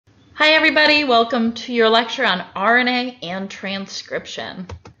Hi everybody, welcome to your lecture on RNA and transcription.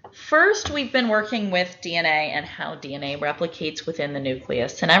 First, we've been working with DNA and how DNA replicates within the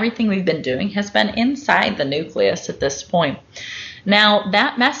nucleus, and everything we've been doing has been inside the nucleus at this point. Now,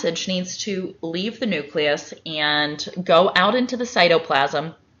 that message needs to leave the nucleus and go out into the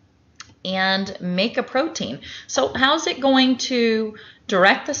cytoplasm and make a protein. So how's it going to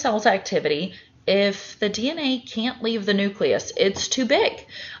direct the cell's activity if the DNA can't leave the nucleus? It's too big.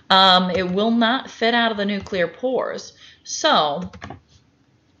 It will not fit out of the nuclear pores. So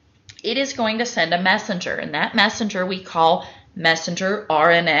it is going to send a messenger, and that messenger we call messenger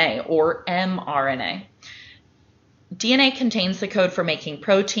RNA or mRNA. DNA contains the code for making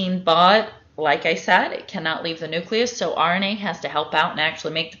protein, but like I said, it cannot leave the nucleus, so RNA has to help out and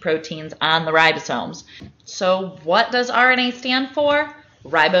actually make the proteins on the ribosomes. So what does RNA stand for?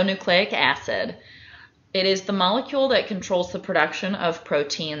 Ribonucleic acid. It is the molecule that controls the production of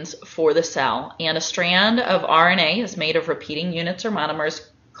proteins for the cell, and a strand of RNA is made of repeating units or monomers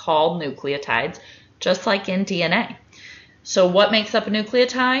called nucleotides, just like in DNA. So what makes up a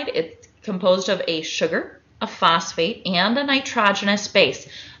nucleotide? It's composed of a sugar, a phosphate, and a nitrogenous base,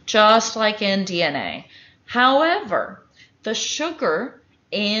 just like in DNA. However, the sugar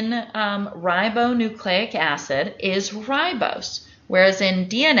in ribonucleic acid is ribose, whereas in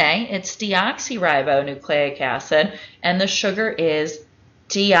DNA, it's deoxyribonucleic acid, and the sugar is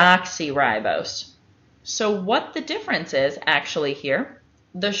deoxyribose. So what the difference is actually here,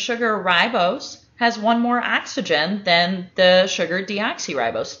 the sugar ribose has one more oxygen than the sugar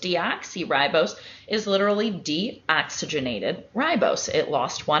deoxyribose. Deoxyribose is literally deoxygenated ribose. It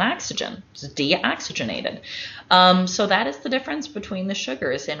lost one oxygen. It's deoxygenated. So that is the difference between the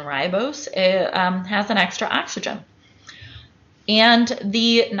sugars. In ribose, it has an extra oxygen. And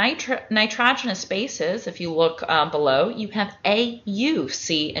the nitrogenous bases, if you look below, you have A, U,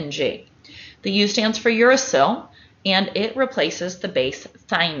 C, and G. The U stands for uracil, and it replaces the base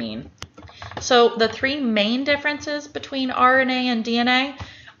thymine. So the three main differences between RNA and DNA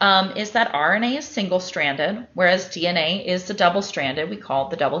is that RNA is single-stranded, whereas DNA is the double-stranded. We call it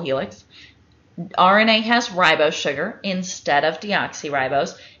the double helix. RNA has ribose sugar instead of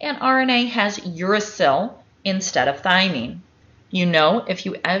deoxyribose, and RNA has uracil instead of thymine. You know, if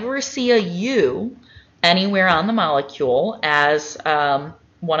you ever see a U anywhere on the molecule as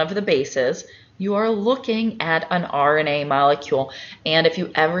one of the bases, you are looking at an RNA molecule. And if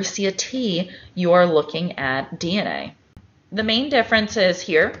you ever see a T, you are looking at DNA. The main differences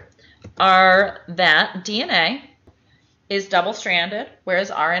here are that DNA is double-stranded,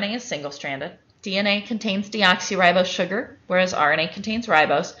 whereas RNA is single-stranded. DNA contains deoxyribose sugar, whereas RNA contains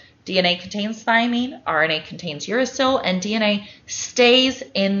ribose. DNA contains thymine, RNA contains uracil, and DNA stays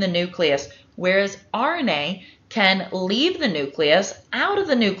in the nucleus, whereas RNA can leave the nucleus out of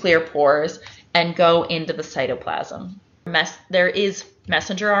the nuclear pores and go into the cytoplasm. There is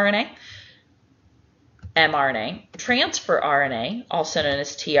messenger RNA, mRNA, transfer RNA, also known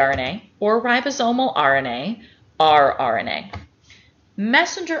as tRNA, or ribosomal RNA, rRNA.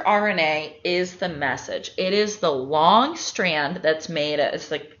 Messenger RNA is the message. It is the long strand that's made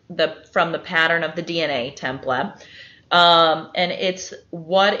from the pattern of the DNA template, and it's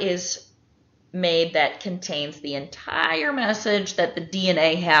what is made that contains the entire message that the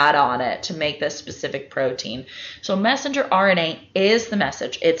DNA had on it to make this specific protein. So messenger RNA is the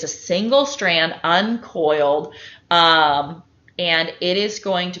message. It's a single strand, uncoiled, and it is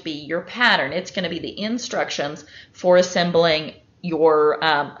going to be your pattern. It's going to be the instructions for assembling your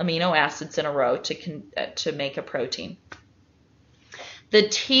amino acids in a row to make a protein. The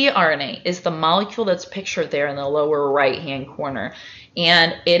tRNA is the molecule that's pictured there in the lower right-hand corner,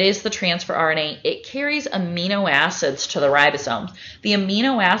 and it is the transfer RNA. It carries amino acids to the ribosome. The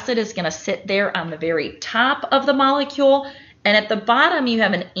amino acid is going to sit there on the very top of the molecule, and at the bottom you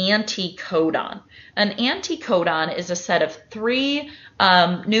have an anticodon. An anticodon is a set of three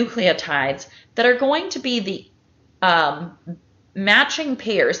nucleotides that are going to be the matching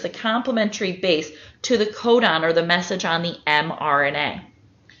pairs, the complementary base to the codon or the message on the mRNA.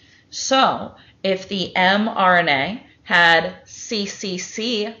 So if the mRNA had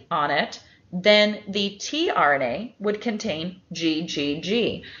CCC on it, then the tRNA would contain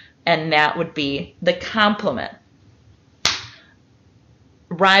GGG, and that would be the complement.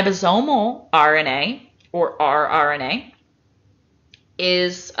 Ribosomal RNA, or rRNA,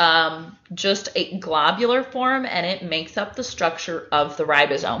 is just a globular form, and it makes up the structure of the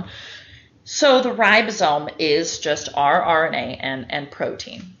ribosome. So the ribosome is just rRNA and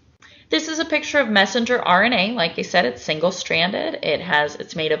protein. This is a picture of messenger RNA. Like I said, it's single-stranded.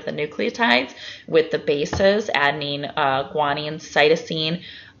 It's made of the nucleotides with the bases, adenine, guanine, cytosine,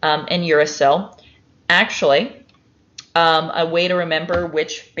 and uracil. Actually, a way to remember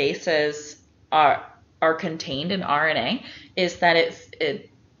which bases are contained in RNA is that it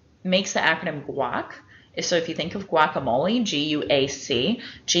makes the acronym GUAC. So if you think of guacamole, GUAC,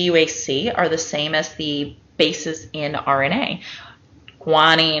 GUAC are the same as the bases in RNA: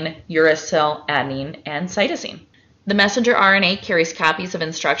 guanine, uracil, adenine, and cytosine. The messenger RNA carries copies of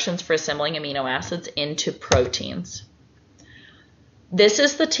instructions for assembling amino acids into proteins. This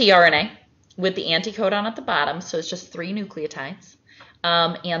is the tRNA with the anticodon at the bottom, so it's just 3 nucleotides,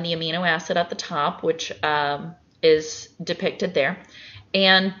 and the amino acid at the top, which is depicted there.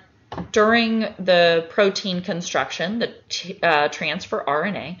 And during the protein construction, the transfer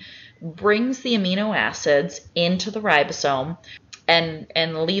RNA brings the amino acids into the ribosome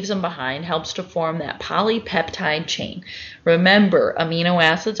and leaves them behind, helps to form that polypeptide chain. Remember, amino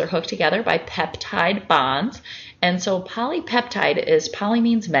acids are hooked together by peptide bonds, and so polypeptide is, poly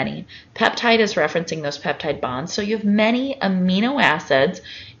means many, peptide is referencing those peptide bonds, so you have many amino acids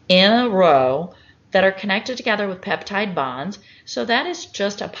in a row that are connected together with peptide bonds. So that is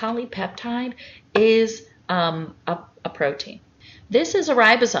just a polypeptide is a protein. This is a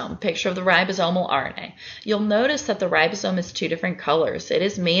ribosome, picture of the ribosomal RNA. You'll notice that the ribosome is 2 different colors. It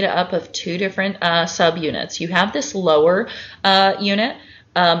is made up of 2 different subunits. You have this lower unit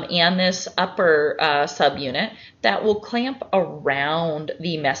and this upper subunit that will clamp around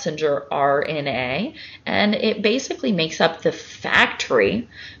the messenger RNA, and it basically makes up the factory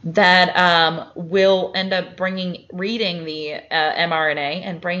that will end up reading the mRNA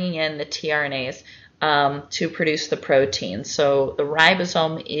and bringing in the tRNAs to produce the protein. So the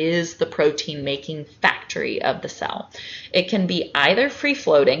ribosome is the protein-making factory of the cell. It can be either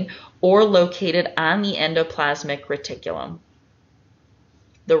free-floating or located on the endoplasmic reticulum.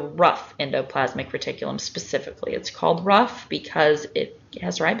 The rough endoplasmic reticulum specifically. It's called rough because it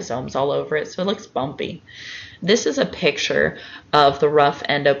has ribosomes all over it, so it looks bumpy. This is a picture of the rough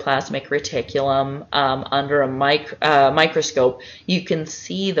endoplasmic reticulum under a microscope. You can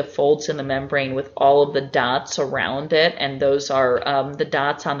see the folds in the membrane with all of the dots around it, and those are the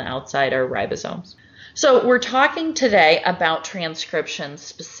dots on the outside are ribosomes. So we're talking today about transcription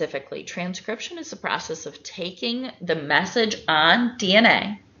specifically. Transcription is the process of taking the message on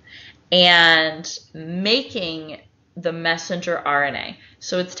DNA and making the messenger RNA.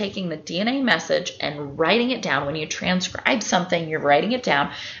 So it's taking the DNA message and writing it down. When you transcribe something, you're writing it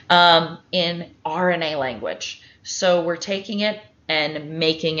down in RNA language. So we're taking it and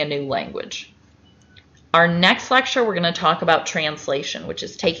making a new language. Our next lecture, we're going to talk about translation, which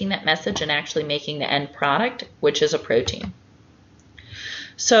is taking that message and actually making the end product, which is a protein.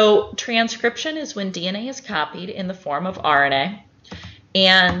 So transcription is when DNA is copied in the form of RNA,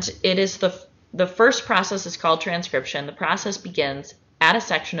 and it is the first process is called transcription. The process begins at a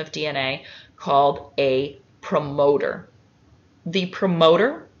section of DNA called a promoter. The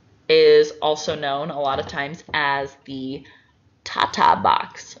promoter is also known a lot of times as the Tata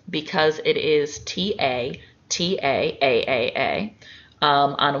box because it is TA,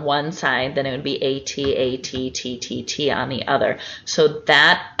 on one side, then it would be AT, AT, TTT on the other. So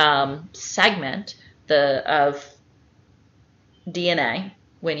that segment of DNA,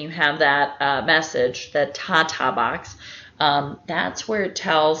 when you have that message, the Tata box, that's where it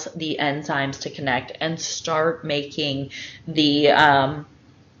tells the enzymes to connect and start making the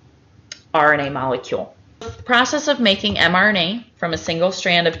RNA molecule. The process of making mRNA from a single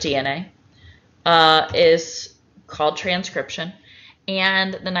strand of DNA is called transcription,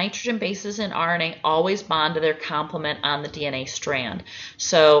 and the nitrogen bases in RNA always bond to their complement on the DNA strand.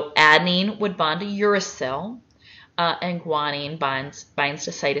 So adenine would bond to uracil, and guanine binds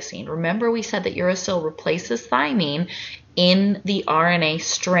to cytosine. Remember, we said that uracil replaces thymine in the RNA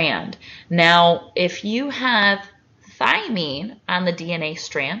strand. Now, if you have thymine on the DNA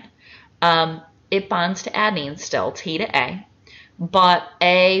strand, it bonds to adenine still, T to A, but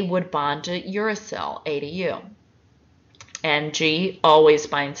A would bond to uracil, A to U. And G always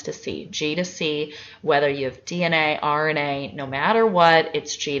binds to C, G to C, whether you have DNA, RNA, no matter what,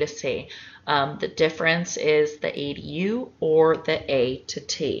 it's G to C. The difference is the A to U or the A to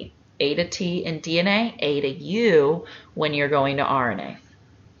T. A to T in DNA, A to U when you're going to RNA.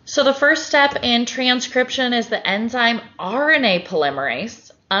 So the first step in transcription is the enzyme RNA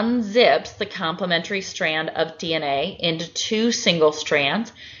polymerase unzips the complementary strand of DNA into 2 single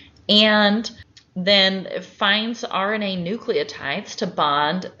strands and then finds RNA nucleotides to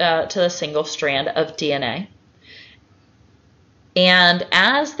bond to the single strand of DNA. And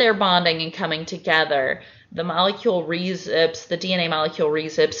as they're bonding and coming together, the molecule rezips, the DNA molecule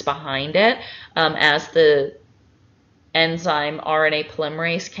rezips behind it as the enzyme RNA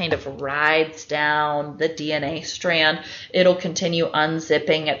polymerase kind of rides down the DNA strand. It'll continue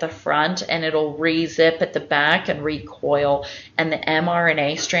unzipping at the front, and it'll re-zip at the back and recoil, and the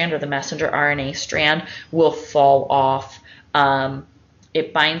mRNA strand, or the messenger RNA strand, will fall off.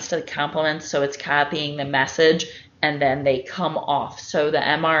 It binds to the complement, so it's copying the message, and then they come off. So the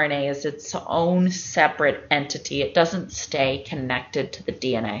mRNA is its own separate entity. It doesn't stay connected to the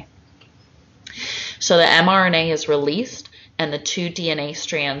DNA. So the mRNA is released, and the two DNA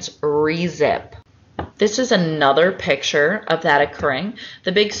strands re-zip. This is another picture of that occurring.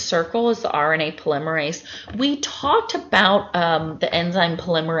 The big circle is the RNA polymerase. We talked about the enzyme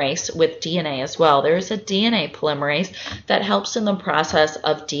polymerase with DNA as well. There's a DNA polymerase that helps in the process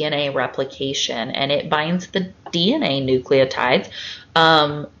of DNA replication, and it binds the DNA nucleotides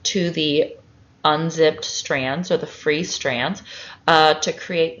to the unzipped strands, or the free strands, to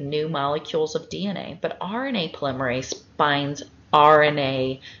create new molecules of DNA. But RNA polymerase binds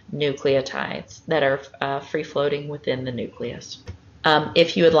RNA nucleotides that are free-floating within the nucleus.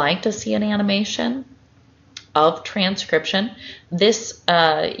 If you would like to see an animation of transcription, this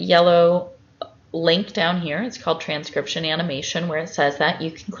yellow link down here, it's called transcription animation, where it says that. You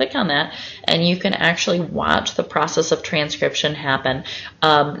can click on that, and you can actually watch the process of transcription happen.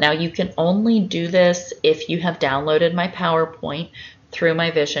 Now, you can only do this if you have downloaded my PowerPoint through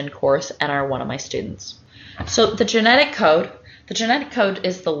my Vision course and are one of my students. So the genetic code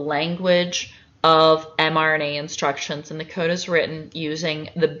is the language of mRNA instructions, and the code is written using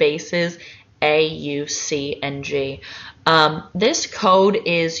the bases A, U, C, and G. This code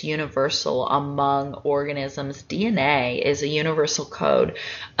is universal among organisms. DNA is a universal code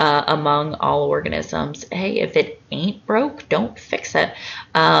among all organisms. Hey, if it ain't broke, don't fix it.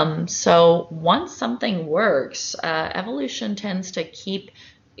 So once something works, evolution tends to keep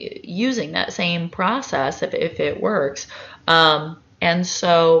using that same process if it works. And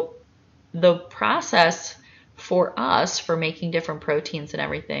so the process for us for making different proteins and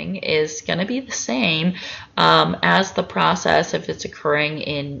everything is going to be the same as the process if it's occurring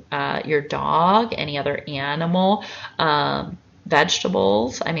in your dog, any other animal,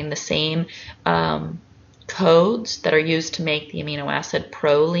 vegetables. I mean, the same codes that are used to make the amino acid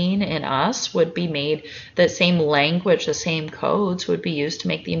proline in us would be made, the same language, the same codes would be used to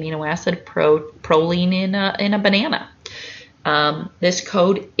make the amino acid proline in a banana. This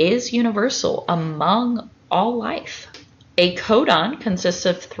code is universal among all life. A codon consists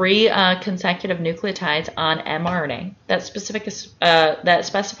of 3 consecutive nucleotides on mRNA that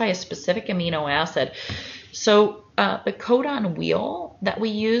specify a specific amino acid. So the codon wheel that we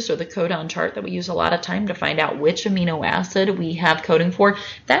use, or the codon chart that we use a lot of time to find out which amino acid we have coding for,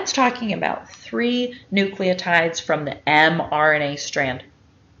 that's talking about 3 nucleotides from the mRNA strand,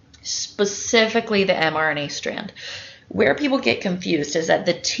 specifically the mRNA strand. Where people get confused is that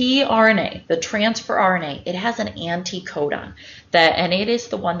the tRNA, the transfer RNA, it has an anticodon, and it is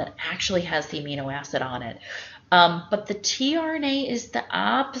the one that actually has the amino acid on it. But the tRNA is the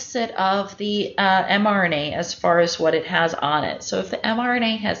opposite of the mRNA as far as what it has on it. So if the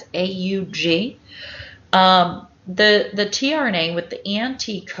mRNA has AUG, the tRNA with the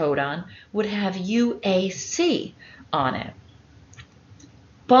anticodon would have UAC on it.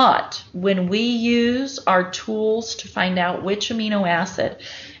 But when we use our tools to find out which amino acid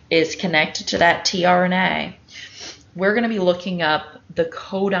is connected to that tRNA, we're going to be looking up the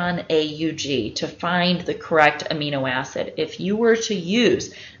codon AUG to find the correct amino acid. If you were to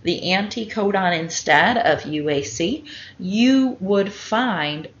use the anticodon instead of UAC, you would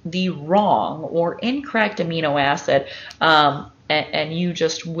find the wrong or incorrect amino acid, and you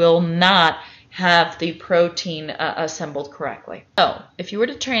just will not have the protein assembled correctly. So if you were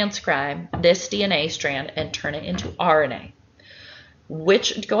to transcribe this DNA strand and turn it into RNA,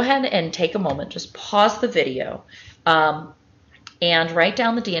 go ahead and take a moment, just pause the video, and write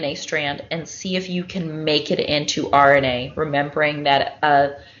down the DNA strand and see if you can make it into RNA, remembering that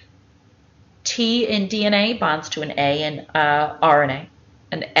a T in DNA bonds to an A in RNA.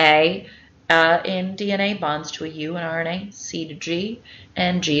 An A in DNA bonds to a U in RNA, C to G,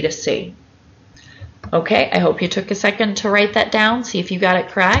 and G to C. Okay, I hope you took a second to write that down, see if you got it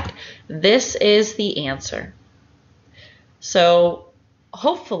correct. This is the answer. So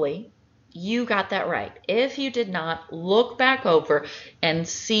hopefully you got that right. If you did not, look back over and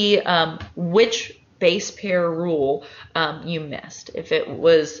see which base pair rule you missed. If it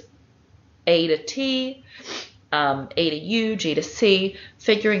was A to T, A to U, G to C,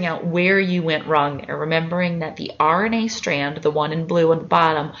 figuring out where you went wrong there. Remembering that the RNA strand, the one in blue on the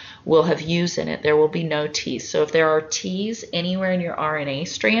bottom, will have U's in it. There will be no T's. So if there are T's anywhere in your RNA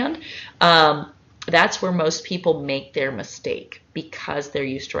strand, That's where most people make their mistake because they're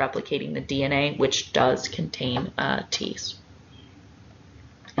used to replicating the DNA, which does contain T's.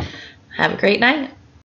 Have a great night.